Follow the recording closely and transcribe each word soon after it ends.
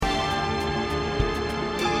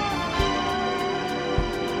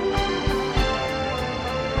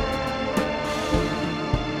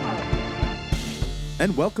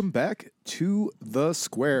And welcome back to The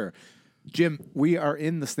Square. Jim, we are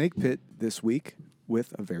in the Snake Pit this week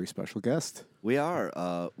with a very special guest. We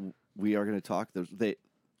are. We are going to talk. They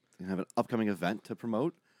have an upcoming event to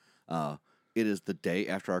promote. It is the day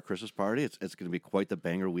after our Christmas party. It's going to be quite the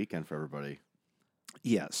banger weekend for everybody.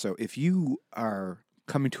 Yeah, so if you are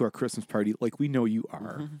coming to our Christmas party, like we know you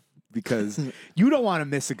are, because you don't want to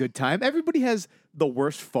miss a good time. Everybody has the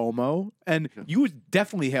worst FOMO, and you would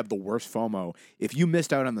definitely have the worst FOMO if you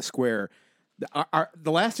missed out on the Square.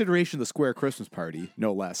 The last iteration of the Square Christmas party,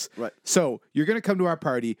 no less. Right. So you're going to come to our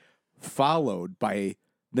party, followed by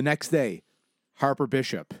the next day, Harper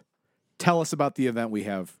Bishop. Tell us about the event we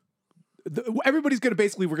have. Everybody's going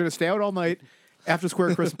to we're going to stay out all night after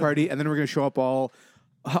Square Christmas party, and then we're going to show up all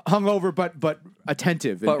hungover, but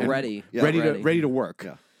attentive. But and ready. Yeah, ready to work.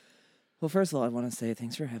 Yeah. Well, first of all, I want to say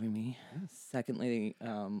thanks for having me. Secondly,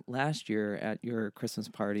 last year at your Christmas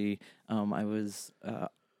party, I was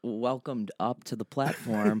welcomed up to the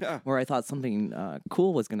platform where I thought something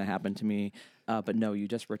cool was going to happen to me. But no, you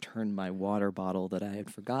just returned my water bottle that I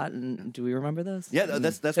had forgotten. Do we remember this? Yeah,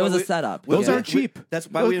 that's it was a setup. Those aren't cheap. That's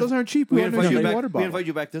why those aren't cheap. We invite you back. Water We bottle. invite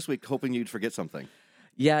you back this week, hoping you'd forget something.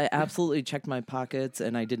 Yeah, I absolutely checked my pockets,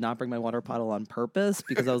 and I did not bring my water bottle on purpose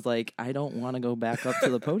because I was like, I don't want to go back up to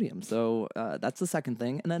the podium. So that's the second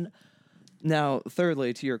thing. And then now,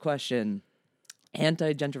 thirdly, to your question,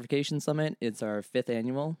 Anti-Gentrification Summit, it's our 5th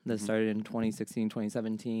annual. This started in 2016,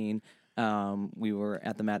 2017. We were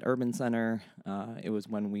at the Matt Urban Center. It was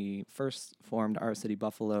when we first formed Our City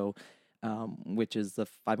Buffalo, which is the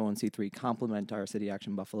 501c3 complement to Our City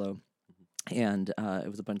Action Buffalo. And it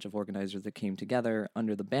was a bunch of organizers that came together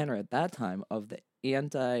under the banner at that time of the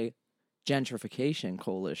Anti-Gentrification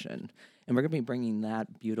Coalition. And we're going to be bringing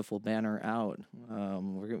that beautiful banner out.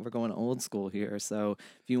 We're going old school here. So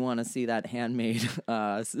if you want to see that handmade,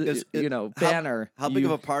 banner. How big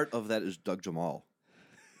of a part of that is Doug Jamal?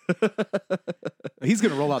 He's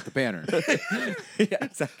going to roll out the banner. Yeah,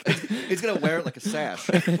 exactly. He's going to wear it like a sash.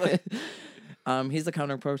 He's the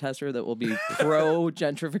counter protester that will be pro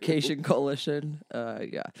gentrification coalition.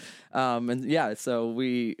 But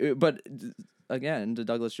again, to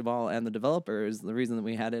Douglas Jamal and the developers, the reason that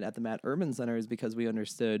we had it at the Matt Urban Center is because we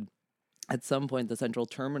understood at some point the central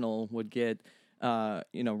terminal would get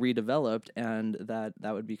redeveloped, and that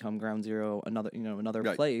would become ground zero, another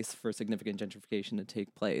Right. place for significant gentrification to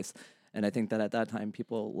take place. And I think that at that time,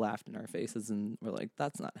 people laughed in our faces and were like,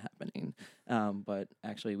 that's not happening. But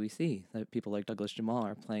actually, we see that people like Douglas Jamal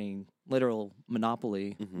are playing literal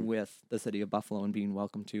monopoly with the city of Buffalo and being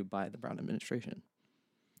welcomed to by the Brown administration.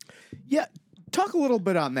 Yeah, talk a little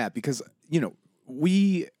bit on that, because,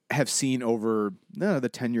 we have seen over the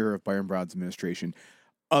tenure of Byron Brown's administration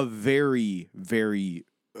a very, very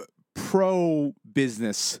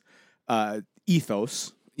pro-business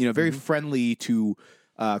ethos, very friendly to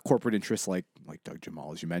corporate interests like Doug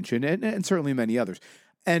Jamal, as you mentioned, and certainly many others.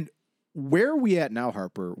 And where are we at now,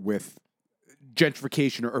 Harper, with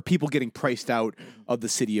gentrification or people getting priced out of the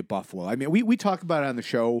city of Buffalo? I mean, we talk about it on the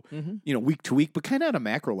show, week to week, but kind of at a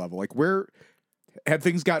macro level. Like, where have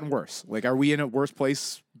things gotten worse? Like, are we in a worse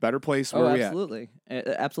place, better place? Where are we absolutely.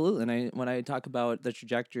 Absolutely. And when I talk about the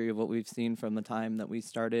trajectory of what we've seen from the time that we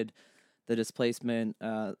started the displacement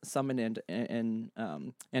summit and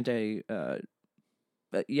the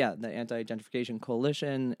Anti-Gentrification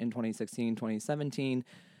Coalition in 2016, 2017,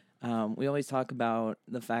 we always talk about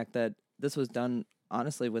the fact that this was done,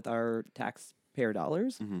 honestly, with our taxpayer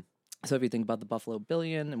dollars. So if you think about the Buffalo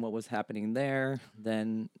Billion and what was happening there,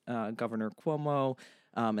 then Governor Cuomo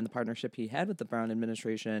and the partnership he had with the Brown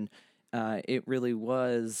administration, it really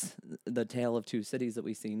was the tale of two cities that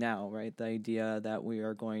we see now, right? The idea that we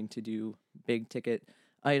are going to do big ticket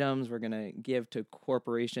items, we're going to give to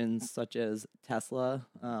corporations such as Tesla,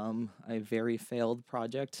 a very failed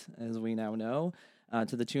project, as we now know,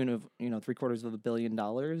 to the tune of $750 million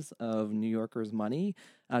of New Yorkers' money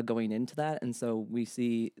going into that. And so we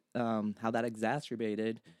see how that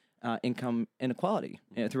exacerbated income inequality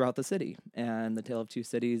throughout the city. And the Tale of Two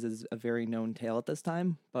Cities is a very known tale at this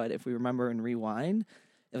time. But if we remember and rewind,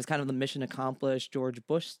 it was kind of the mission accomplished George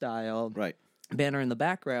Bush style banner in the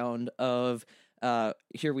background of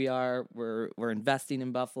here we are, we're investing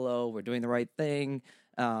in Buffalo, we're doing the right thing,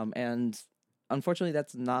 and unfortunately,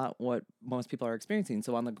 that's not what most people are experiencing.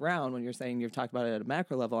 So on the ground, when you're saying you've talked about it at a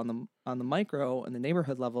macro level, on the micro and the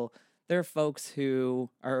neighborhood level, there are folks who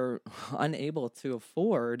are unable to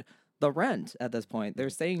afford the rent at this point. They're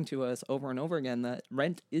saying to us over and over again that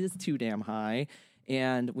rent is too damn high,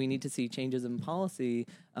 and we need to see changes in policy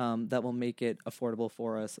that will make it affordable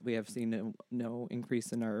for us. We have seen no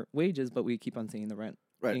increase in our wages, but we keep on seeing the rent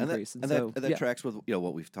Right, increase. and that tracks with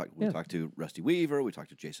what we've talked. We Yeah. talked to Rusty Weaver, we talked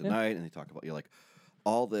to Jason Knight, and they talk about like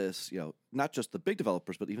all this. Not just the big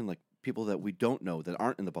developers, but even like people that we don't know that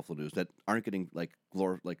aren't in the Buffalo News, that aren't getting like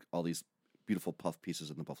all these beautiful puff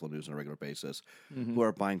pieces in the Buffalo News on a regular basis, who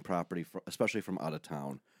are buying property, especially from out of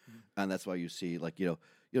town, and that's why you see like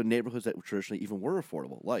neighborhoods that traditionally even were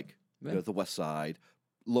affordable, like the West Side,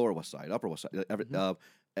 Lower West Side, Upper West Side,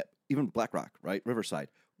 even Black Rock, right, Riverside.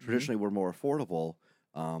 Traditionally were more affordable.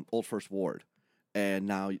 Old First Ward, and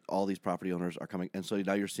now all these property owners are coming, and so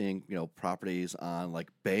now you're seeing properties on like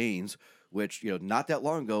Baines, which not that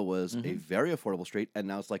long ago was a very affordable street, and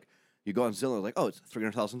now it's like you go on Zillow, like, oh, it's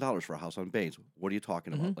 $300,000 for a house on Baines. What are you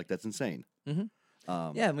talking about? Like, that's insane.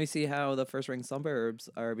 And we see how the first ring suburbs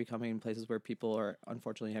are becoming places where people are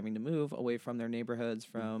unfortunately having to move away from their neighborhoods,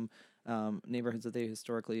 from neighborhoods that they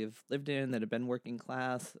historically have lived in, that have been working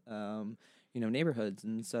class, neighborhoods.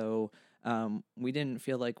 And so we didn't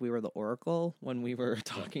feel like we were the oracle when we were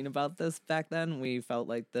talking about this back then. We felt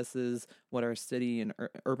like this is what our city and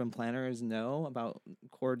urban planners know about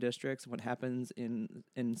core districts, what happens in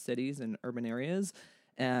cities and urban areas.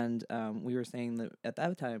 And we were saying that at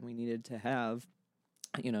that time we needed to have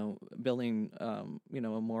building, a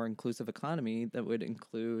more inclusive economy that would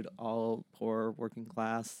include all poor working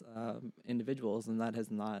class individuals. And that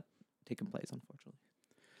has not taken place, unfortunately.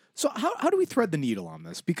 So how do we thread the needle on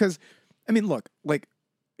this? Because, I mean, look, like,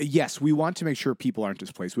 yes, we want to make sure people aren't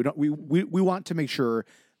displaced. We want to make sure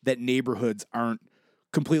that neighborhoods aren't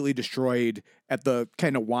completely destroyed at the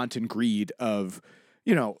kind of wanton greed of,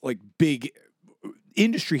 like big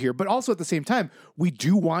industry here. But also at the same time, we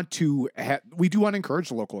do want to encourage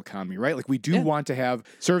the local economy, right? Like we do want to have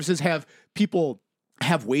services, have people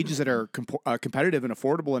have wages that are competitive and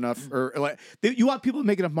affordable enough, or like you want people to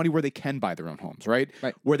make enough money where they can buy their own homes, right?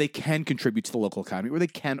 Where they can contribute to the local economy, where they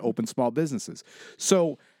can open small businesses.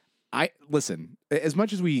 So listen, as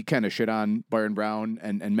much as we kind of shit on Byron Brown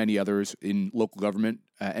and many others in local government,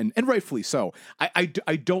 and rightfully so, I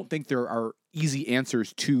don't think there are easy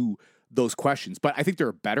answers to those questions, but I think there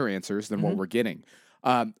are better answers than what we're getting.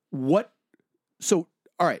 All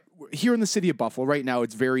right, here in the city of Buffalo right now,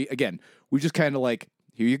 it's very, again, we just kind of like,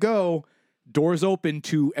 here you go, doors open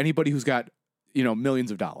to anybody who's got,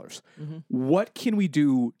 millions of dollars. What can we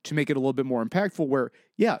do to make it a little bit more impactful where,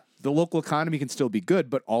 the local economy can still be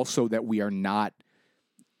good, but also that we are not,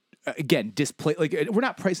 again, we're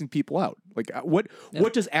not pricing people out. Like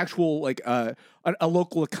what does actual, like a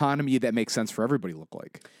local economy that makes sense for everybody look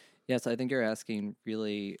like? Yes, I think you're asking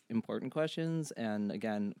really important questions, and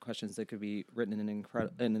again, questions that could be written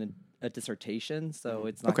in a dissertation. So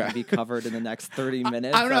it's not going to be covered in the next 30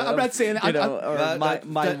 minutes. I don't know. I'm not saying that.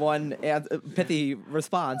 My one pithy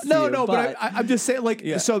response. But I'm just saying, like,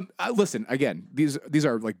 so listen. Again, these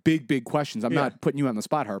are like big questions. I'm not putting you on the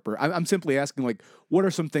spot, Harper. I'm simply asking, like, what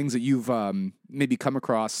are some things that you've maybe come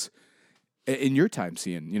across in your time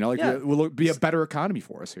seeing, will it be a better economy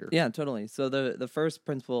for us here? Yeah, totally. So the first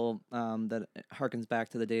principle that harkens back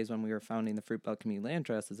to the days when we were founding the Fruit Belt Community Land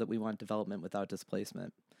Trust is that we want development without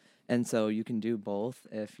displacement. And so you can do both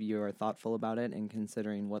if you're thoughtful about it and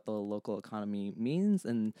considering what the local economy means.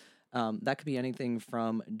 And that could be anything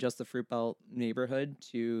from just the Fruit Belt neighborhood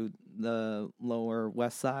to the Lower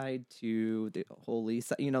West Side to the whole East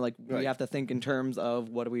Side. We have to think in terms of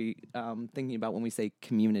what are we thinking about when we say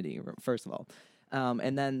community, first of all.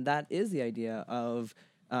 And then that is the idea of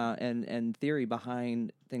and theory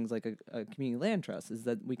behind things like a community land trust is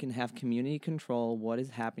that we can have community control what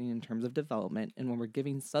is happening in terms of development. And when we're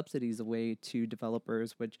giving subsidies away to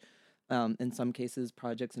developers, which in some cases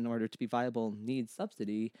projects in order to be viable need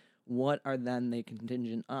subsidy, what are then they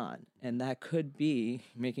contingent on? And that could be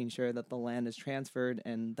making sure that the land is transferred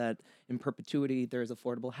and that in perpetuity there is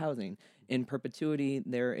affordable housing. In perpetuity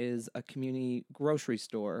there is a community grocery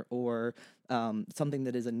store or something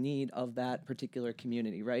that is a need of that particular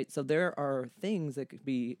community, right? So there are things that could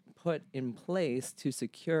be put in place to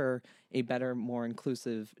secure a better, more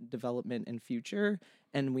inclusive development and future.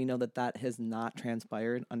 And we know that that has not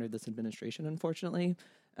transpired under this administration, unfortunately.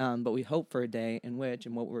 But we hope for a day in which,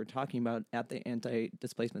 and what we're talking about at the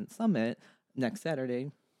Anti-Displacement Summit next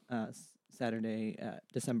Saturday,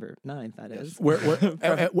 December 9th, that is. Where, from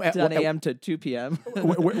 10 a.m. to 2 p.m.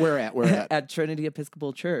 Where at? At Trinity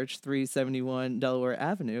Episcopal Church, 371 Delaware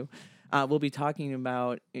Avenue. We'll be talking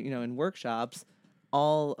about, in workshops,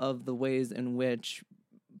 all of the ways in which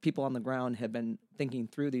people on the ground have been thinking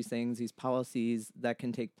through these things, these policies that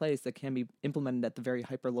can take place that can be implemented at the very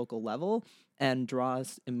hyper-local level and draw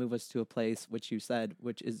us and move us to a place, which you said,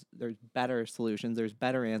 which is there's better solutions, there's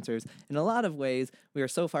better answers. In a lot of ways, we are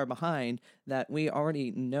so far behind that we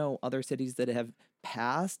already know other cities that have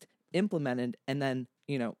passed, implemented, and then,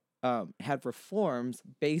 had reforms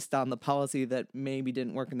based on the policy that maybe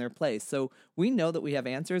didn't work in their place. So we know that we have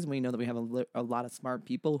answers. And we know that we have a lot of smart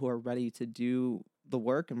people who are ready to do the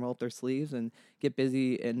work and roll up their sleeves and get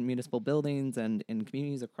busy in municipal buildings and in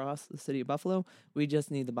communities across the city of Buffalo. We just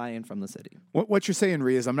need the buy-in from the city. What you're saying,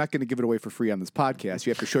 Rhea, is I'm not going to give it away for free on this podcast.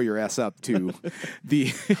 You have to show your ass up to the.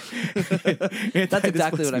 That's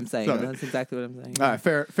exactly what I'm saying. That's exactly what I'm saying. All right,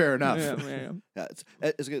 fair enough. Yeah,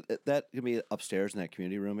 it's good. That can be upstairs in that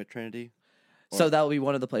community room at Trinity. So that will be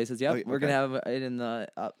one of the places. Yep, Okay. We're gonna have it in the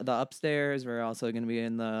upstairs. We're also gonna be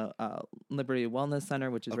in the Liberty Wellness Center,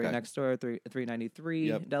 which is right next door,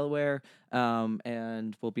 393 Delaware,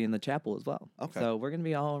 and we'll be in the chapel as well. Okay. So we're gonna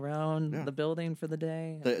be all around the building for the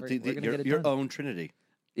day. We're gonna get it your done. own Trinity.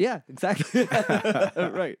 Yeah, exactly.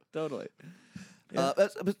 Right, totally. Yeah.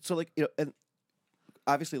 So and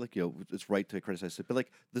obviously it's right to criticize it, but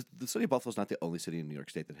the city of Buffalo is not the only city in New York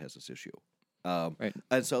State that has this issue. Right.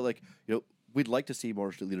 And so we'd like to see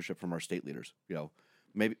more leadership from our state leaders.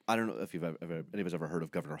 Maybe I don't know if you've any of us ever heard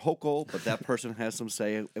of Governor Hochul, but that person has some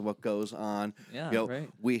say in what goes on. Yeah, right.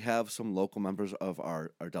 We have some local members of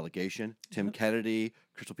our delegation, Tim Kennedy,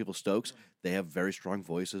 Crystal People Stokes. They have very strong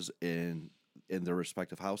voices in their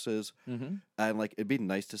respective houses, and it'd be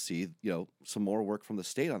nice to see some more work from the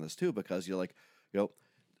state on this too, because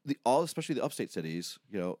especially the upstate cities,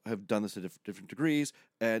 have done this to different degrees,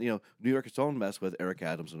 and New York its own mess with Eric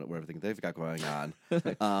Adams and everything they've got going on.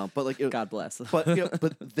 But God bless.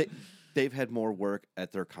 but they've had more work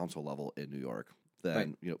at their council level in New York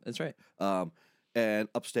than That's right. And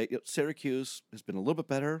upstate Syracuse has been a little bit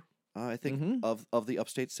better, I think, of the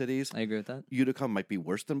upstate cities. I agree with that. Utica might be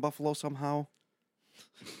worse than Buffalo somehow.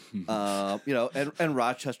 And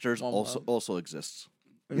Rochester's also exists.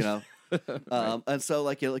 And so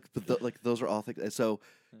those are all things. And so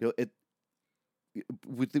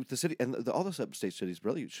with the city and all the state cities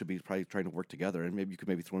really should be probably trying to work together. And maybe you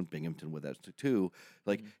could throw in Binghamton with that too.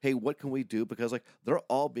 Hey, what can we do? Because they're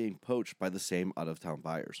all being poached by the same out of town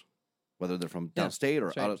buyers, whether they're from downstate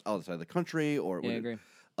or outside the country or. Yeah, I agree.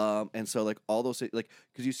 And so all those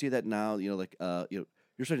because you see that now you're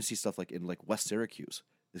starting to see stuff in West Syracuse.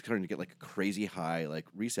 It's starting to get crazy high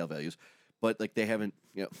resale values. But they haven't,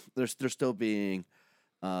 they're still being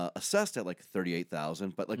assessed at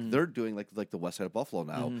 $38,000. But they're doing the west side of Buffalo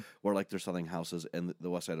now, where they're selling houses in the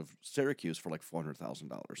west side of Syracuse for $400,000.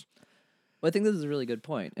 Well, I think this is a really good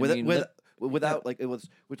point. Without we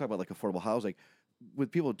talk about affordable housing, with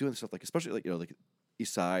people doing stuff especially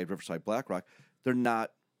East Side, Riverside, BlackRock, they're not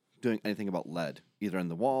doing anything about lead either in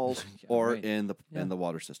the walls or in the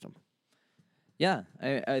water system. Yeah,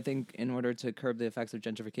 I think in order to curb the effects of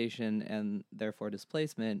gentrification and therefore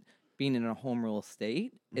displacement, being in a home rule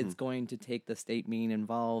state, it's going to take the state being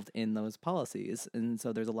involved in those policies. And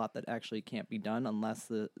so there's a lot that actually can't be done unless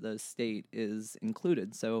the state is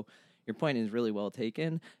included. So your point is really well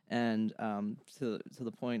taken. And to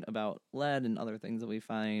the point about lead and other things that we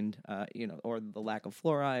find, or the lack of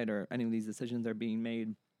fluoride or any of these decisions are being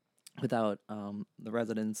made without the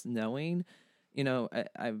residents knowing.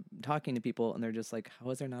 I'm talking to people and they're just like, how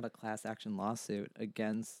is there not a class action lawsuit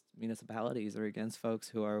against municipalities or against folks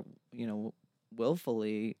who are,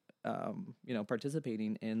 willfully,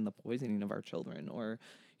 participating in the poisoning of our children or,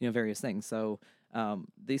 various things. So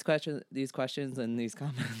these questions and these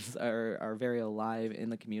comments are very alive in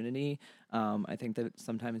the community. I think that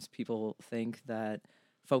sometimes people think that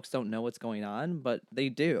folks don't know what's going on, but they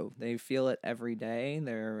do. They feel it every day.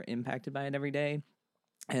 They're impacted by it every day.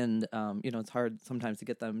 And, it's hard sometimes to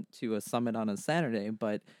get them to a summit on a Saturday,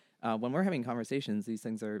 but when we're having conversations, these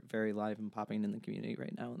things are very live and popping in the community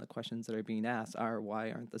right now. And the questions that are being asked are, why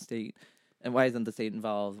isn't the state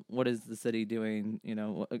involved? What is the city doing?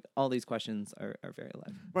 All these questions are very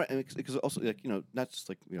live. Right. And because also, not just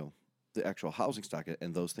the actual housing stock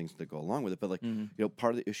and those things that go along with it, but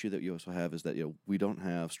part of the issue that you also have is that we don't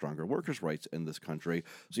have stronger workers' rights in this country.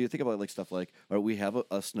 So you think about stuff we have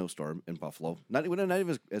a snowstorm in Buffalo, not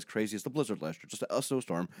even as crazy as the blizzard last year, just a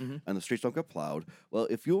snowstorm, and the streets don't get plowed. Well,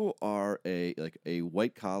 if you are a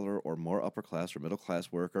white collar or more upper class or middle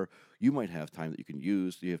class worker, you might have time that you can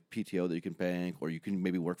use. You have PTO that you can bank, or you can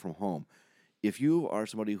maybe work from home. If you are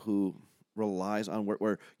somebody who relies on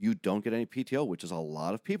where you don't get any PTO, which is a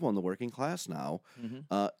lot of people in the working class now.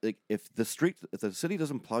 If the city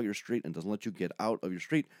doesn't plow your street and doesn't let you get out of your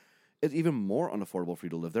street, it's even more unaffordable for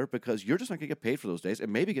you to live there because you're just not going to get paid for those days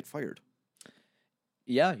and maybe get fired.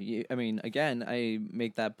 Yeah, I mean, again, I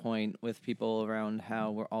make that point with people around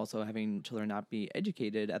how we're also having children not be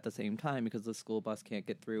educated at the same time because the school bus can't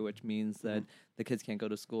get through, which means that the kids can't go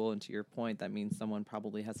to school. And to your point, that means someone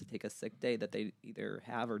probably has to take a sick day that they either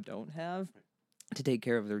have or don't have to take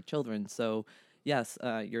care of their children. So, yes,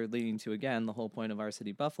 you're leading to, again, the whole point of our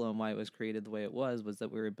city, Buffalo, and why it was created the way it was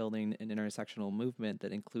that we were building an intersectional movement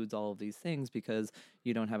that includes all of these things because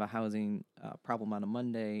you don't have a housing problem on a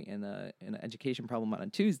Monday and an education problem on a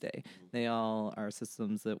Tuesday. They all are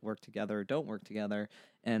systems that work together or don't work together.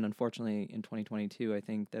 And unfortunately, in 2022, I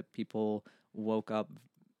think that people woke up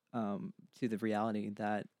to the reality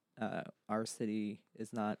that our city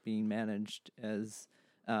is not being managed as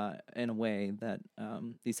in a way that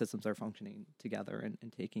these systems are functioning together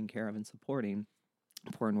and taking care of and supporting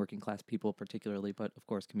poor and working class people particularly, but of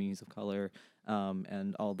course communities of color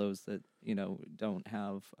and all those that don't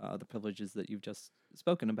have the privileges that you've just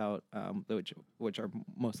spoken about, which are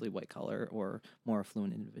mostly white collar or more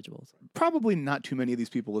affluent individuals. Probably not too many of these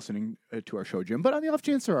people listening to our show, Jim, but on the off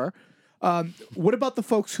chance there are. What about the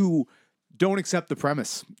folks who don't accept the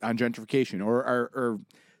premise on gentrification or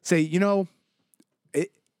say,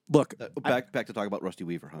 look, back to talk about Rusty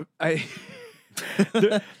Weaver, huh?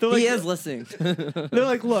 They're like, he is listening. They're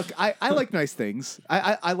like, look, I like nice things.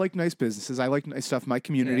 I like nice businesses. I like nice stuff in my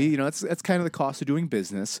community. Yeah. That's kind of the cost of doing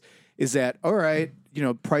business. Is that all right?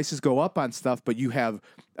 Prices go up on stuff, but you have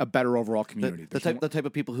a better overall community. The type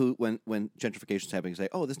of people who, when gentrification is happening, say,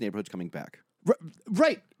 "Oh, this neighborhood's coming back."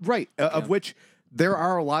 Right. Of which there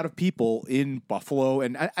are a lot of people in Buffalo,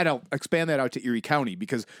 and I don't expand that out to Erie County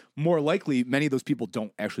because more likely many of those people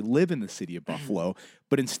don't actually live in the city of Buffalo,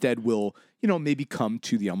 but instead will, maybe come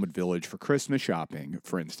to the Elmwood Village for Christmas shopping,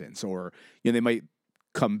 for instance, or they might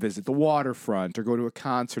come visit the waterfront or go to a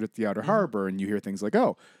concert at the Outer Harbor, and you hear things like,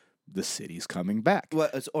 "Oh, the city's coming back." Well,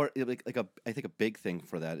 I think a big thing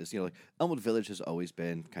for that is Elmwood Village has always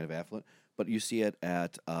been kind of affluent, but you see it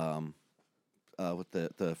at with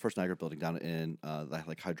the First Niagara building down in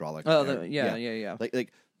like hydraulic. Oh, yeah.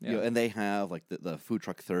 And they have like the food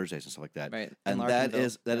truck Thursdays and stuff like that. Right. And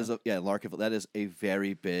Larkinville, Larkinville. That is a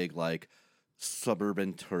very big like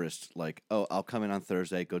suburban tourist. Like, oh, I'll come in on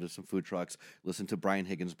Thursday, go to some food trucks, listen to Brian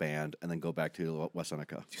Higgins' band, and then go back to West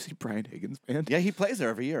Seneca. Do you see Brian Higgins' band? Yeah, he plays there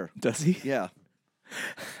every year. Does he? Yeah.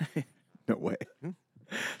 No way.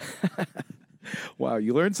 Wow,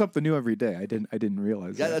 you learn something new every day. I didn't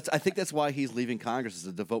realize. Yeah, that. I think that's why he's leaving Congress, is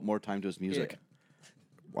to devote more time to his music. Yeah.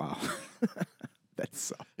 Wow.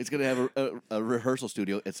 That's He's going to have a rehearsal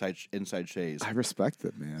studio inside Shays. I respect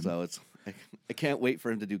it, man. So I can't wait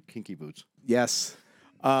for him to do Kinky Boots. Yes.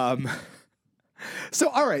 So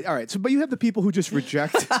all right. So, but you have the people who just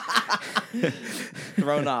reject.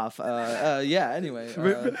 Thrown off. Anyway,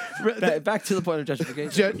 back to the point of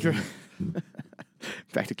justification.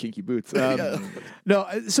 Back to Kinky Boots. No,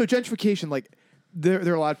 so gentrification, like there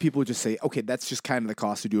are a lot of people who just say, okay, that's just kind of the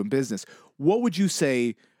cost of doing business. What would you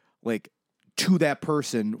say, like, to that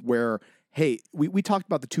person where, hey, we talked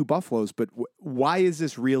about the two Buffaloes, but why is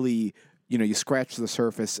this really, you scratch the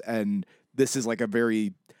surface and this is like a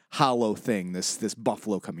very hollow thing, this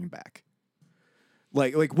Buffalo coming back?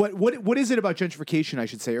 Like what is it about gentrification, I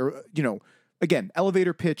should say, or, again,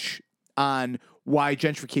 elevator pitch on why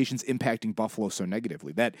gentrification's impacting Buffalo so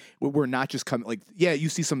negatively, that we're not just coming, like, yeah, you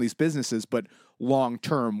see some of these businesses, but long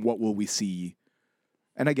term, what will we see?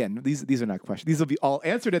 And again, these are not questions. These will be all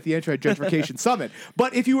answered at the Anti-Gentrification Summit.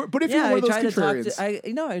 But if you were one of those contrarians,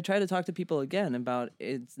 I try to talk to people again about,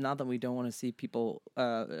 it's not that we don't want to see people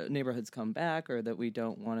neighborhoods come back, or that we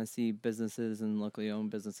don't want to see businesses and locally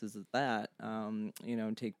owned businesses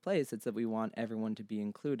take place. It's that we want everyone to be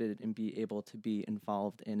included and be able to be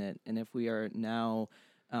involved in it. And if we are now,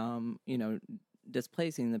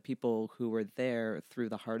 displacing the people who were there through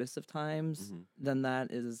the hardest of times, then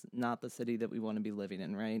that is not the city that we want to be living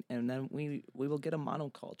in, right? And then we will get a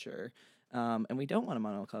monoculture, and we don't want a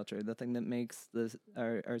monoculture. The thing that makes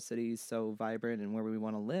our city so vibrant and where we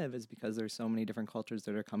want to live is because there's so many different cultures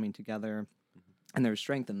that are coming together, and there's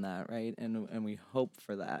strength in that, right? And we hope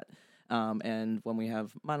for that. And when we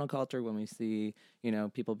have monoculture, when we see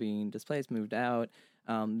people being displaced, moved out,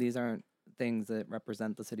 these aren't things that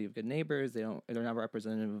represent the city of good neighbors. They're not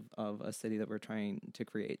representative of a city that we're trying to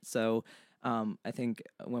create. So I think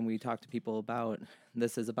when we talk to people about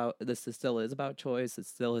this still is about choice. It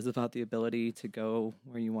still is about the ability to go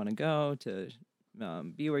where you want to go, to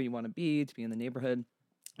be where you want to be in the neighborhood.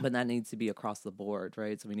 But that needs to be across the board,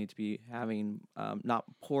 right? So we need to be having not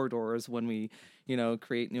pour doors when we,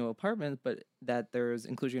 create new apartments, but that there's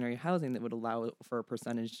inclusionary housing that would allow for a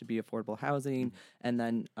percentage to be affordable housing. And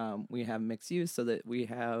then we have mixed use so that we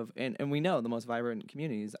have, and we know the most vibrant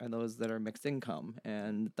communities are those that are mixed income.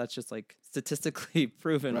 And that's just like statistically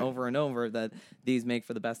proven over and over that these make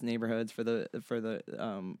for the best neighborhoods for the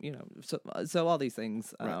so all these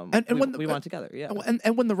things we want together. Yeah.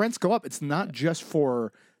 And when the rents go up, it's not just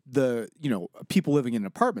for the people living in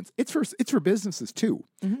apartments, it's for businesses too.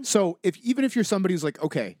 So even if you're somebody who's like,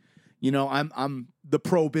 okay, I'm the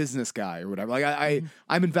pro business guy or whatever, like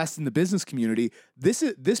I'm invested in the business community,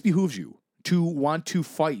 this behooves you to want to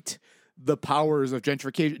fight the powers of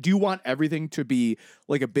gentrification. Do you want everything to be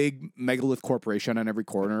like a big megalith corporation on every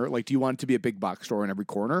corner? Like, do you want it to be a big box store on every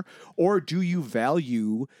corner, or do you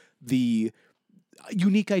value the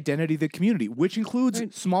unique identity of the community, which includes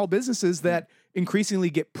small businesses that increasingly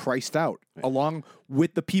get priced out along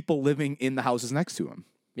with the people living in the houses next to them?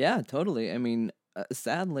 Yeah, totally. I mean,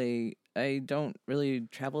 sadly, I don't really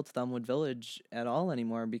travel to Elmwood Village at all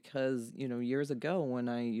anymore because, years ago when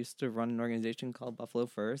I used to run an organization called Buffalo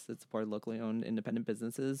First that supported locally owned independent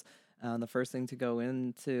businesses, the first thing to go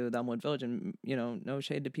into the Elmwood Village, and, no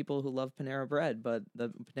shade to people who love Panera Bread, but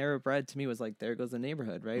the Panera Bread to me was like, there goes the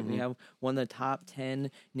neighborhood, right? We have one of the top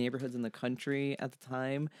 10 neighborhoods in the country at the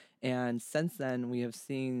time. And since then, we have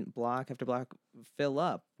seen block after block fill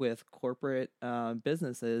up with corporate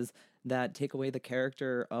businesses that take away the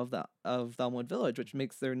character of Elmwood Village, which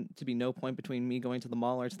makes there to be no point between me going to the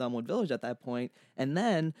mall or to Elmwood Village at that point. And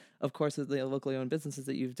then, of course, the locally owned businesses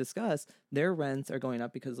that you've discussed, their rents are going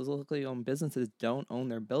up because those locally owned businesses don't own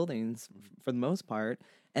their buildings for the most part,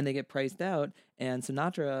 and they get priced out. And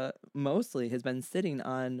Sinatra mostly has been sitting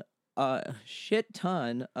on a shit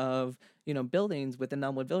ton of buildings within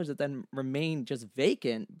Elmwood Village that then remain just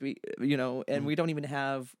vacant, and we don't even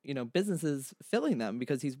have businesses filling them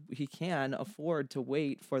because he can afford to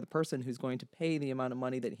wait for the person who's going to pay the amount of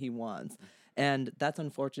money that he wants. And that's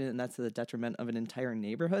unfortunate, and that's to the detriment of an entire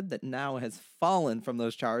neighborhood that now has fallen from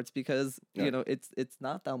those charts because it's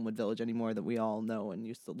not the Elmwood Village anymore that we all know and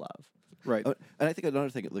used to love. Right. And I think another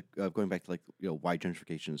thing, going back to why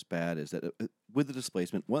gentrification is bad, is that with the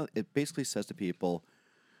displacement, it basically says to people,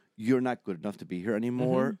 you're not good enough to be here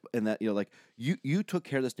anymore, and that you took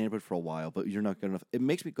care of this neighborhood for a while, but you're not good enough. It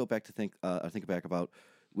makes me go back to think back about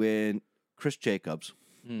when Chris Jacobs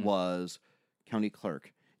was county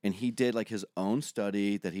clerk, and he did his own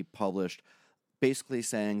study that he published, basically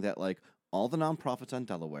saying that all the nonprofits on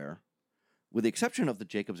Delaware, with the exception of the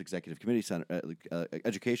Jacobs Executive Committee Center,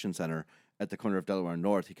 Education Center at the corner of Delaware and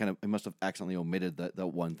North, he must have accidentally omitted the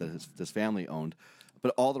one that his family owned,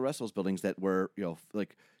 but all the rest of those buildings that were the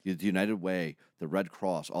United Way, the Red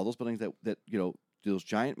Cross, all those buildings that those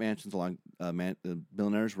giant mansions along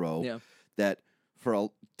Millionaire's Row, that for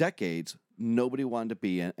decades nobody wanted to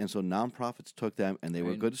be in, and so nonprofits took them, and they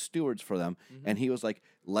were good stewards for them. And he was like,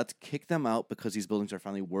 let's kick them out because these buildings are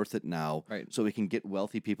finally worth it now, so we can get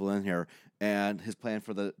wealthy people in here. And his plan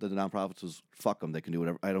for the nonprofits was, fuck them, they can do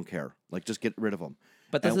whatever, I don't care, just get rid of them.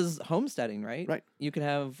 But this is homesteading, right? Right. You can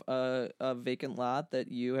have a vacant lot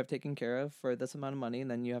that you have taken care of for this amount of money,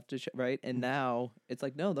 and then you have to, right? And now it's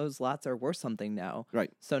like, no, those lots are worth something now.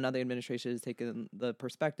 Right. So now the administration has taken the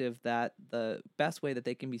perspective that the best way that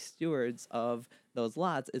they can be stewards of those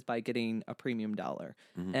lots is by getting a premium dollar.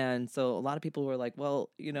 And so a lot of people were like, well,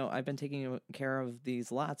 I've been taking care of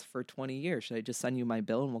these lots for 20 years. Should I just send you my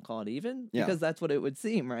bill and we'll call it even? Yeah. Because that's what it would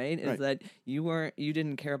seem, right? Is that you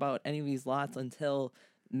didn't care about any of these lots until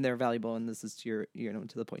they're valuable, and this is to your,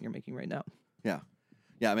 to the point you're making right now. Yeah.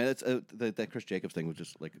 I mean, it's that Chris Jacobs thing was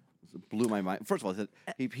just blew my mind. First of all,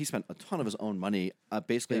 he spent a ton of his own money,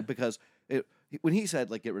 basically because when he said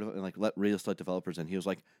get rid of it and let real estate developers in, he was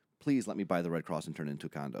like, please let me buy the Red Cross and turn it into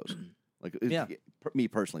condos. Me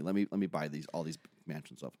personally, let me buy all these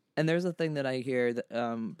mansions up. And there's a thing that I hear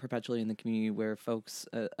that, perpetually in the community where folks,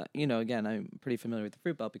 again, I'm pretty familiar with the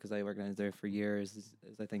Fruit Belt because I organized there for years,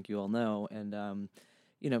 as I think you all know, and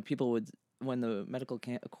people would, when the medical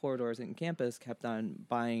corridors in campus kept on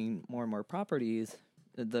buying more and more properties,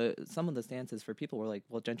 some of the stances for people were like,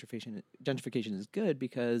 well, gentrification is good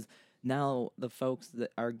because now the folks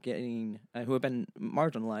that are getting who have been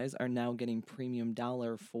marginalized are now getting premium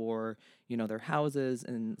dollar for their houses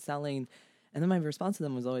and selling. And then my response to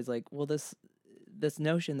them was always like, well, this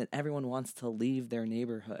notion that everyone wants to leave their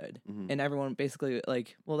neighborhood, and everyone basically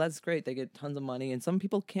well, that's great, they get tons of money, and some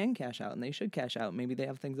people can cash out and they should cash out, maybe they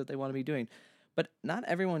have things that they want to be doing, but not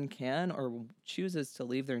everyone can or chooses to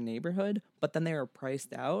leave their neighborhood, but then they are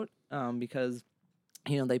priced out because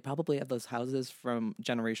they probably have those houses from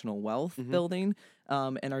generational wealth building,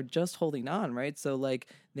 and are just holding on, right? So like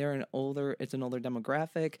it's an older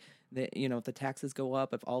demographic that, if the taxes go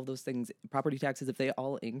up, if all of those things, property taxes, if they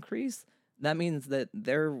all increase, that means that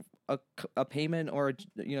they're a payment or,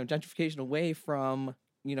 gentrification away from,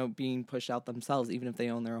 being pushed out themselves, even if they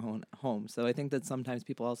own their own home. So I think that sometimes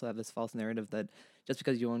people also have this false narrative that just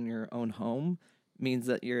because you own your own home means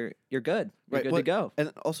that you're good. You're good to go.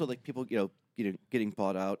 And also, like, people, getting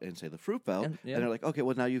bought out and say the fruit belt, and they're like, okay,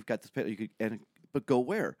 well, now you've got this, but go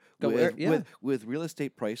where? With real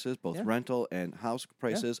estate prices, both rental and house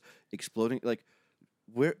prices exploding, like,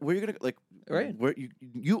 where are you gonna, like, right? Where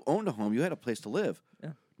you owned a home, you had a place to live.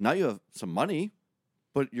 Yeah. Now you have some money,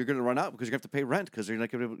 but you're gonna run out because you're gonna have to pay rent because you're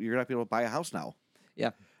not gonna be able to buy a house now.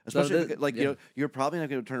 Yeah. Especially you're probably not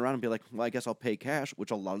going to turn around and be like, well, I guess I'll pay cash,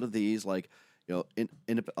 which a lot of these, like, in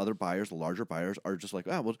other buyers, the larger buyers, are just like,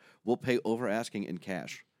 we'll pay over asking in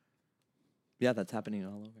cash. Yeah, that's happening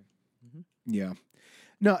all over. Mm-hmm. Yeah.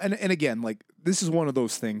 No, and again, like, this is one of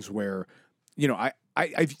those things where,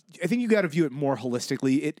 I think you got to view it more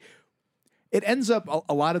holistically. It ends up,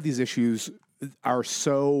 a lot of these issues are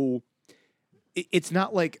so, it's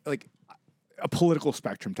not like a political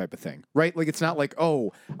spectrum type of thing, right? Like, it's not like,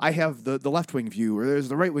 oh, I have the left-wing view or there's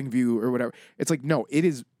the right-wing view or whatever. It's like, no,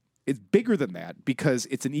 it's bigger than that because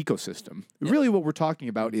it's an ecosystem. Yeah. Really what we're talking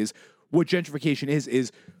about is what gentrification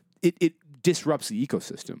is it disrupts the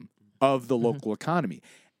ecosystem of the local economy.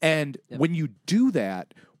 And when you do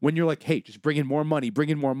that, when you're like, hey, just bring in more money,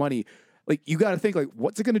 like, you got to think, like,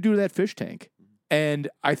 what's it going to do to that fish tank? And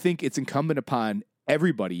I think it's incumbent upon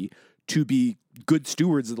everybody to be good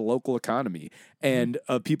stewards of the local economy and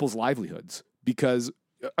of people's livelihoods. Because,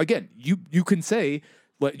 again, you can say,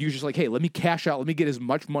 you're just like, hey, let me cash out, let me get as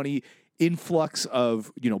much money, influx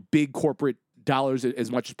of, big corporate dollars as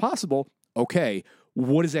much as possible. Okay,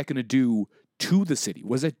 what is that going to do to the city?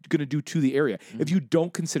 What is that going to do to the area? Mm-hmm. If you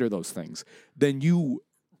don't consider those things, then you're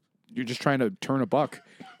just trying to turn a buck.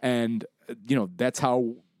 And, that's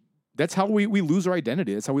how we lose our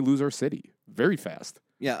identity. That's how we lose our city very fast.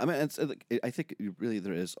 Yeah, I mean, I think really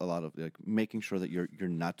there is a lot of, like, making sure that you're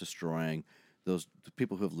not destroying the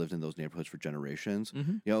people who have lived in those neighborhoods for generations.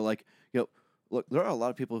 Mm-hmm. Look, there are a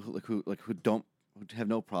lot of people who have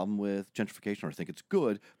no problem with gentrification or think it's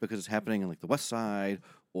good because it's happening in, like, the west side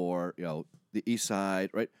or the east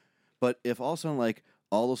side, right? But if all of a sudden, like,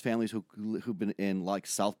 all those families who've been in, like,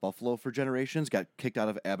 South Buffalo for generations got kicked out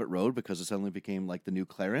of Abbott Road because it suddenly became, like, the new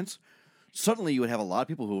Clarence. Suddenly, you would have a lot of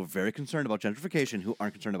people who are very concerned about gentrification who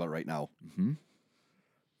aren't concerned about it right now. Mm-hmm.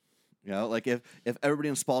 Like, if everybody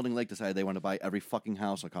in Spalding Lake decided they want to buy every fucking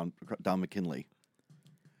house down McKinley,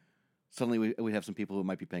 suddenly we have some people who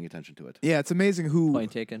might be paying attention to it. Yeah, it's amazing who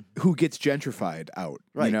gets gentrified out.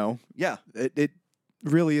 Right. Yeah, it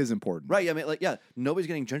really is important. Right. I mean, like, yeah, nobody's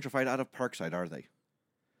getting gentrified out of Parkside, are they?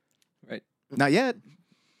 Right. Not yet.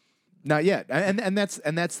 And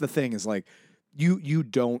that's the thing is, like, you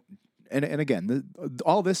don't. And again,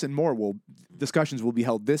 all this and more discussions will be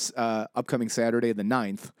held this upcoming Saturday, the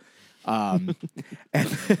 9th. At 10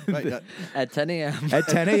 a.m. At 10 a.m.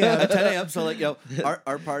 At 10 a.m. So, like,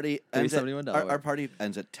 our party ends our party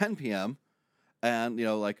ends at 10 p.m. And,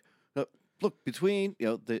 look, between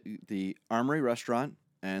the Armory Restaurant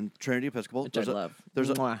and Trinity Episcopal, which I love. There's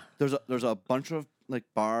a bunch of, like,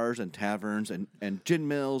 bars and taverns and gin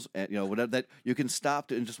mills and whatever that you can stop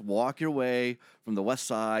to and just walk your way from the west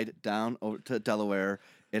side down over to Delaware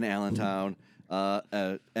in Allentown,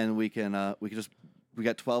 and we got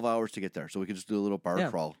 12 hours to get there, so we can just do a little bar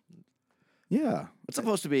crawl. Yeah, it's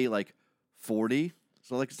supposed to be like 40,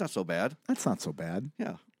 so, like, it's not so bad. That's not so bad.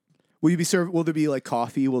 Yeah. Will you be served? Will there be, like,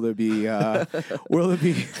 coffee? Will there be? Will there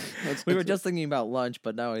be? We were just thinking about lunch,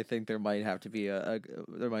 but now I think there might have to be coffee.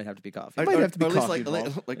 There might have to be or coffee.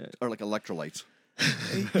 Or like electrolytes.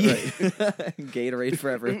 Gatorade for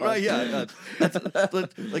everyone. Right? Yeah.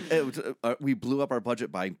 We blew up our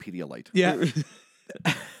budget buying Pedialyte. Yeah.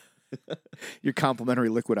 Your complimentary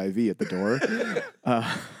liquid IV at the door.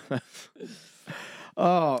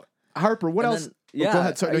 Harper, what else? Go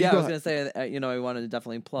ahead. Sorry, I was going to say, I wanted to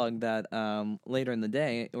definitely plug that later in the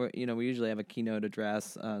day, we usually have a keynote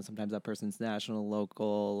address. Sometimes that person's national,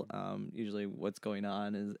 local. Usually what's going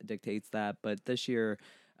on dictates that. But this year,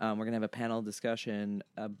 we're going to have a panel discussion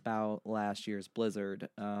about last year's blizzard.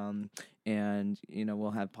 And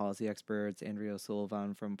we'll have policy experts. Andrea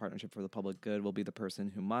O'Sullivan from Partnership for the Public Good will be the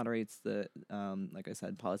person who moderates the, like I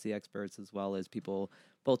said, policy experts, as well as people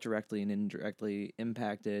both directly and indirectly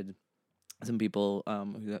impacted. Some people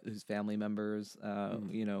whose family members,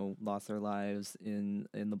 lost their lives in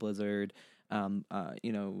the blizzard.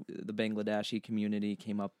 The Bangladeshi community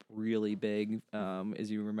came up really big,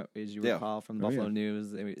 as you recall from the Buffalo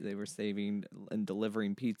News. They were saving and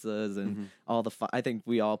delivering pizzas and all the. I think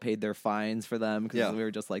we all paid their fines for them because we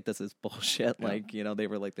were just like, this is bullshit. Yeah. Like they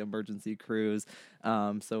were like the emergency crews.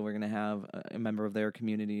 So we're gonna have a member of their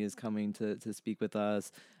community is coming to speak with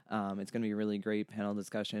us. It's going to be a really great panel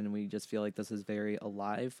discussion. We just feel like this is very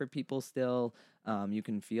alive for people still. You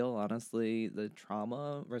can feel, honestly, the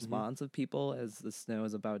trauma response of people as the snow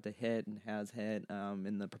is about to hit and has hit,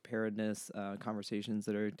 in the preparedness conversations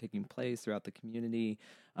that are taking place throughout the community,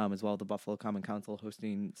 as well as the Buffalo Common Council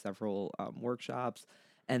hosting several workshops.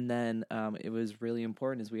 And then it was really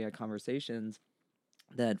important as we had conversations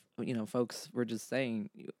that, folks were just saying,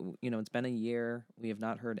 it's been a year. We have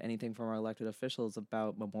not heard anything from our elected officials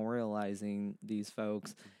about memorializing these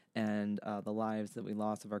folks and the lives that we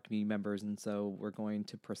lost of our community members. And so we're going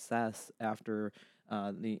to process after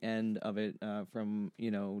the end of it from,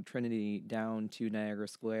 Trinity down to Niagara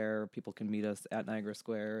Square. People can meet us at Niagara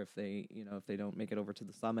Square if they don't make it over to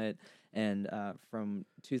the summit. And from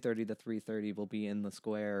 2:30 to 3:30, we'll be in the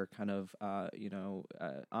square kind of,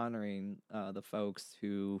 honoring the folks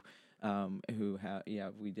who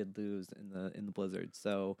we did lose in the blizzard.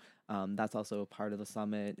 So that's also a part of the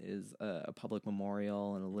summit, is a public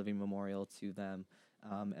memorial and a living memorial to them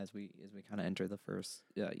as we kind of enter the first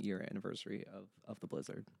year anniversary of the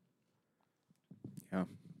blizzard. Yeah,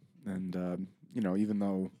 and even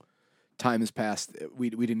though time has passed, we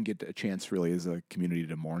didn't get a chance really as a community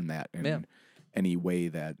to mourn that in any way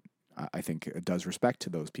that I think does respect to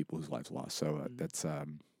those people whose lives lost. So that's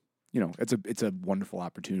it's a wonderful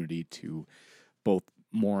opportunity to both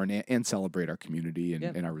mourn and celebrate our community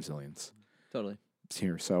and our resilience. Totally.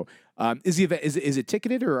 Here. So, is the event is it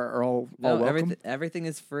ticketed or are all welcome? Everything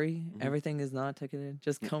is free. Everything is not ticketed.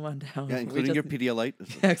 Just come on down. Yeah, including your Pedialyte.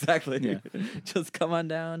 Exactly. Yeah. Just come on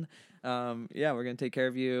down. We're gonna take care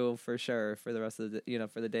of you for sure for the rest of the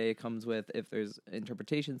for the day. It comes with, if there's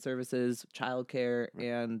interpretation services, childcare,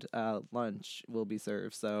 and lunch will be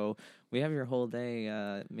served. So we have your whole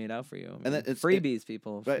day made out for you. And it's freebies,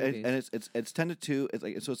 people. Right, freebies. And it's 10 to 2.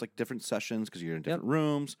 It's like different sessions because you're in different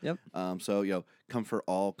rooms. Yep. So come for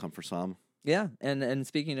all, come for some. Yeah, and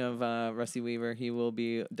speaking of Rusty Weaver, he will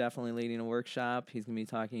be definitely leading a workshop. He's going to be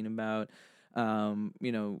talking about,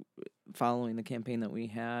 following the campaign that we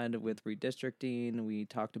had with redistricting. We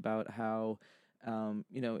talked about how,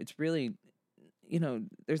 it's really,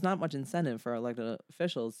 there's not much incentive for our elected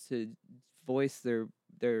officials to voice their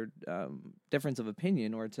difference of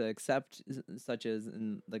opinion or to accept, such as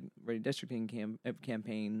in the redistricting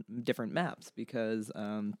campaign, different maps, because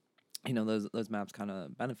those maps kind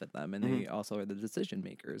of benefit them, and they also are the decision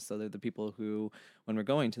makers. So they're the people who, when we're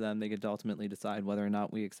going to them, they get to ultimately decide whether or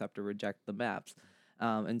not we accept or reject the maps.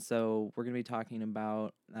 And so we're going to be talking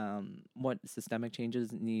about what systemic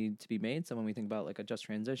changes need to be made. So when we think about like a just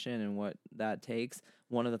transition and what that takes,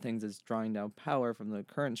 one of the things is drawing down power from the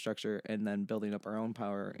current structure and then building up our own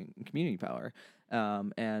power and community power.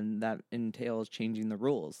 And that entails changing the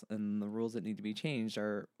rules. And the rules that need to be changed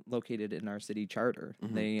are located in our city charter.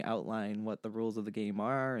 They outline what the rules of the game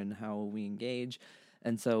are and how we engage.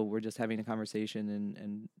 And so we're just having a conversation,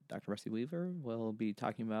 and Dr. Rusty Weaver will be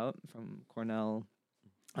talking about, from Cornell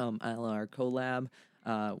ILR CoLab,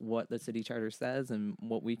 what the city charter says and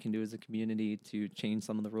what we can do as a community to change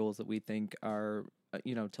some of the rules that we think are,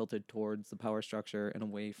 tilted towards the power structure and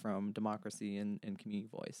away from democracy and community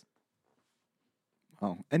voice.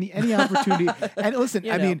 Oh, any opportunity. And listen,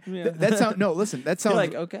 that sounds You're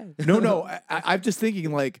like, okay. No, I'm just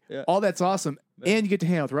thinking like, all that's awesome. And you get to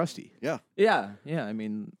hang out with Rusty. Yeah. I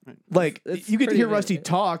mean, like, you get to hear Rusty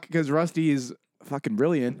talk because Rusty is fucking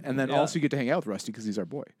brilliant, and then also you get to hang out with Rusty because he's our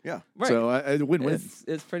boy. Yeah, right. So win-win.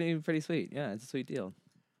 It's pretty sweet. Yeah, it's a sweet deal.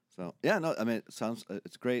 So it sounds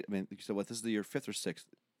it's great. I mean, so what? This is your 5th or 6th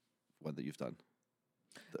one that you've done?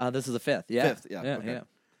 This is the 5th. Yeah, 5th. Yeah. Okay.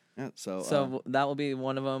 Yeah. So that will be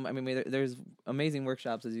one of them. I mean, there's amazing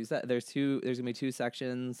workshops, as you said. There's gonna be 2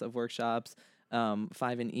 sections of workshops,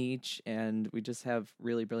 5 in each, and we just have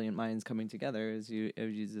really brilliant minds coming together, as you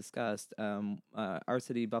discussed. Our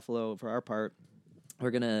city, Buffalo, for our part,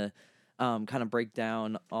 we're gonna kind of break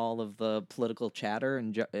down all of the political chatter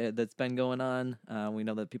and that's been going on. We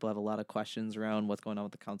know that people have a lot of questions around what's going on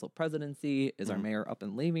with the council presidency. Is our mayor up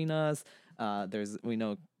and leaving us? We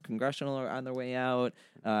know congressional are on their way out.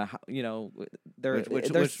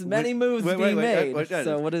 There's many moves being made.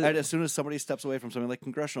 So what is? And as soon as somebody steps away from something like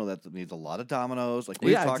congressional, that needs a lot of dominoes. Like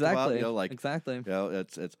we talked about, exactly.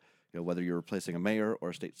 it's whether you're replacing a mayor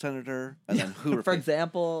or a state senator, and then who For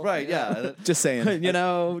example. right? Yeah, Just saying.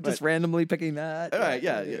 Just randomly picking that. right.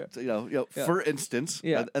 Yeah. For instance,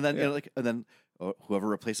 Yeah. and then whoever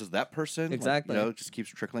replaces that person, Exactly. just keeps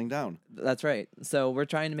trickling down. That's right. So we're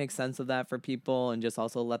trying to make sense of that for people and just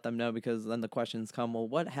also let them know, because then the questions come, well,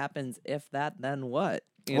 what happens if that, then what?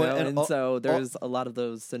 So there's a lot of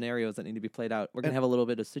those scenarios that need to be played out. We're going to have a little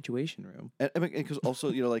bit of situation room. And because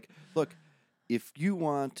also, look, if you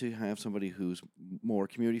want to have somebody who's more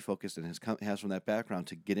community focused and has from that background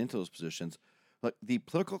to get into those positions, like the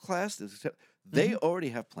political class, they already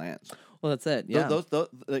have plans. Well, that's it. Yeah.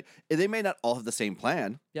 They may not all have the same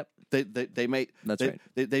plan. Yep. They may. That's right.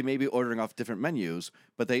 They may be ordering off different menus,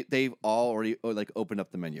 but they've all already opened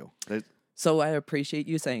up the menu. So I appreciate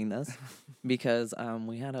you saying this because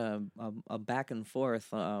we had a back and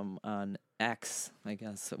forth on X, I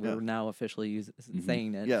guess. We're now officially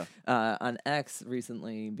saying it. Yeah. On X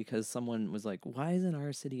recently, because someone was like, why isn't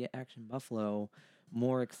our city Action Buffalo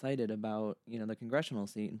more excited about, the congressional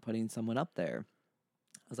seat and putting someone up there?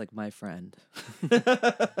 I was like, my friend,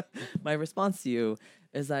 my response to you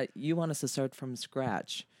is that you want us to start from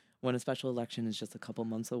scratch when a special election is just a couple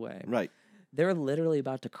months away. Right. They're literally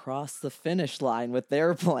about to cross the finish line with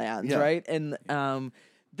their plans, right? And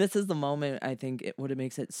this is the moment, I think, what it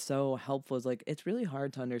makes it so helpful is, it's really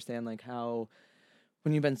hard to understand, how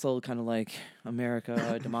when you've been sold kind of like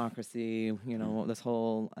America, democracy, this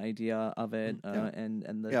whole idea of it,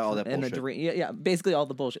 and all that and bullshit. the dream, basically all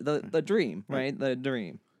the bullshit, the dream, right? The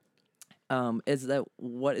dream is that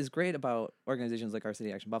what is great about organizations like our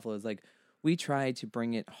City Action Buffalo is we try to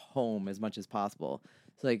bring it home as much as possible.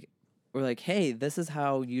 So we're like, hey, this is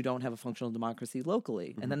how you don't have a functional democracy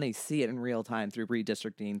locally. And then they see it in real time through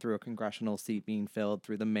redistricting, through a congressional seat being filled,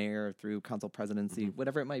 through the mayor, through council presidency,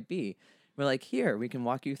 whatever it might be. We're like, here, we can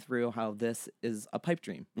walk you through how this is a pipe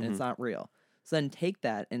dream and it's not real. So then take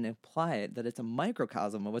that and apply it, that it's a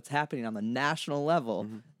microcosm of what's happening on the national level.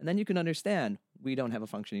 And then you can understand we don't have a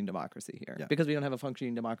functioning democracy here because we don't have a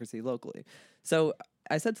functioning democracy locally. So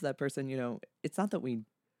I said to that person, it's not that we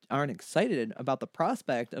aren't excited about the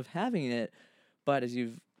prospect of having it, but as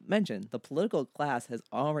you've mentioned, the political class has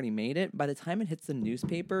already made it. By the time it hits the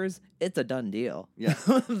newspapers, it's a done deal. Yeah.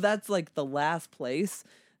 That's the last place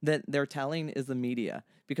that they're telling is the media,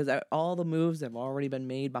 because all the moves have already been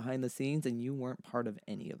made behind the scenes and you weren't part of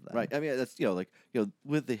any of them. Right. I mean, that's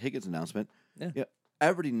with the Higgins announcement,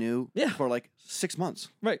 everybody knew for 6 months.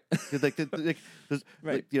 Right.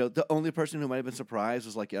 Right. The only person who might have been surprised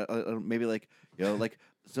was maybe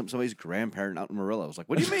somebody's grandparent out in Murillo was like,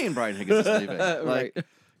 "What do you mean Brian Higgins is leaving?" Right.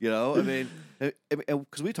 I mean,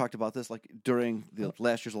 because we talked about this during the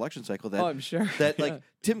last year's election cycle. That I'm sure that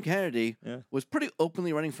Tim Kennedy was pretty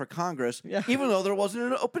openly running for Congress, even though there wasn't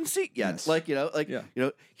an open seat yet.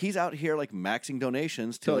 Yes. He's out here maxing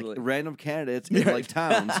donations to Totally. random candidates in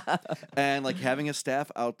towns, and having a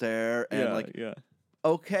staff out there, and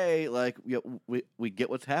okay, we get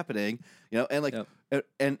what's happening,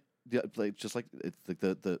 and just it's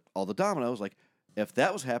the all the dominoes. If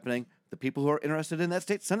that was happening, the people who are interested in that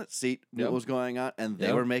state Senate seat knew what was going on, and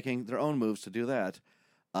they were making their own moves to do that.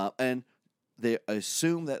 And they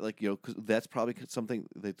assume that, because that's probably something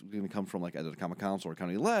that's going to come from either the Common Council or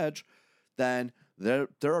County Ledge. Then there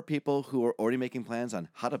are people who are already making plans on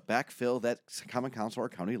how to backfill that Common Council or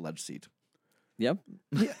County Ledge seat. Yep.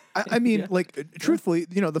 Yeah, I mean, truthfully,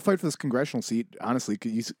 the fight for this congressional seat, honestly,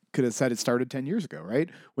 you could have said it started 10 years ago, right?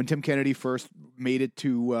 When Tim Kennedy first made it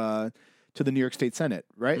to the New York State Senate,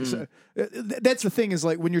 right? So that's the thing is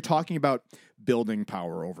when you're talking about building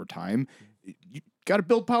power over time, you got to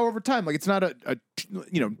build power over time. It's not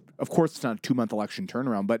of course it's not a 2-month election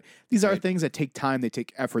turnaround, but these are things that take time, they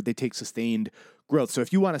take effort, they take sustained growth. So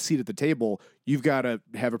if you want a seat at the table, you've got to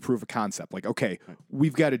have a proof of concept. Okay,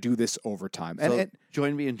 we've got to do this over time. So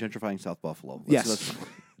join me in gentrifying South Buffalo. Yes.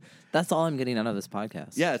 That's all I'm getting out of this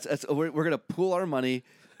podcast. Yeah, we're going to pool our money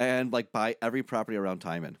and buy every property around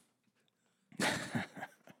Timon.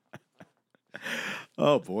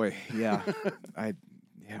 Oh boy, yeah,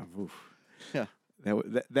 oof. Yeah.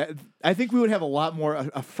 That I think we would have a lot more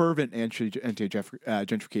a fervent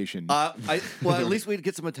anti-gentrification. Well, at least we'd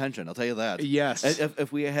get some attention. I'll tell you that. Yes,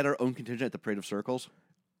 if we had our own contingent at the Parade of Circles.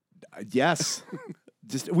 Yes,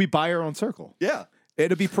 just we buy our own circle. Yeah,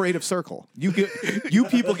 it'll be Parade of Circle. You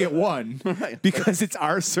people get one because it's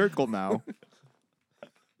our circle now.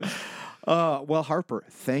 Well, Harper,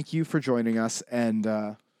 thank you for joining us,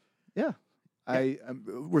 and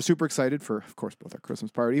we're super excited for, of course, both our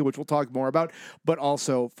Christmas party, which we'll talk more about, but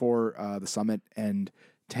also for the summit and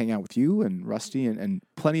to hang out with you and Rusty and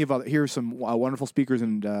plenty of other. Here's some wonderful speakers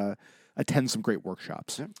and attend some great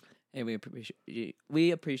workshops. Hey,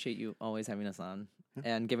 we appreciate you always having us on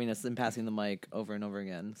and giving us and passing the mic over and over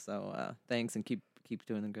again. So thanks, and keep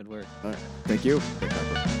doing the good work. All right. Thank you. Thanks,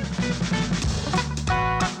 Harper.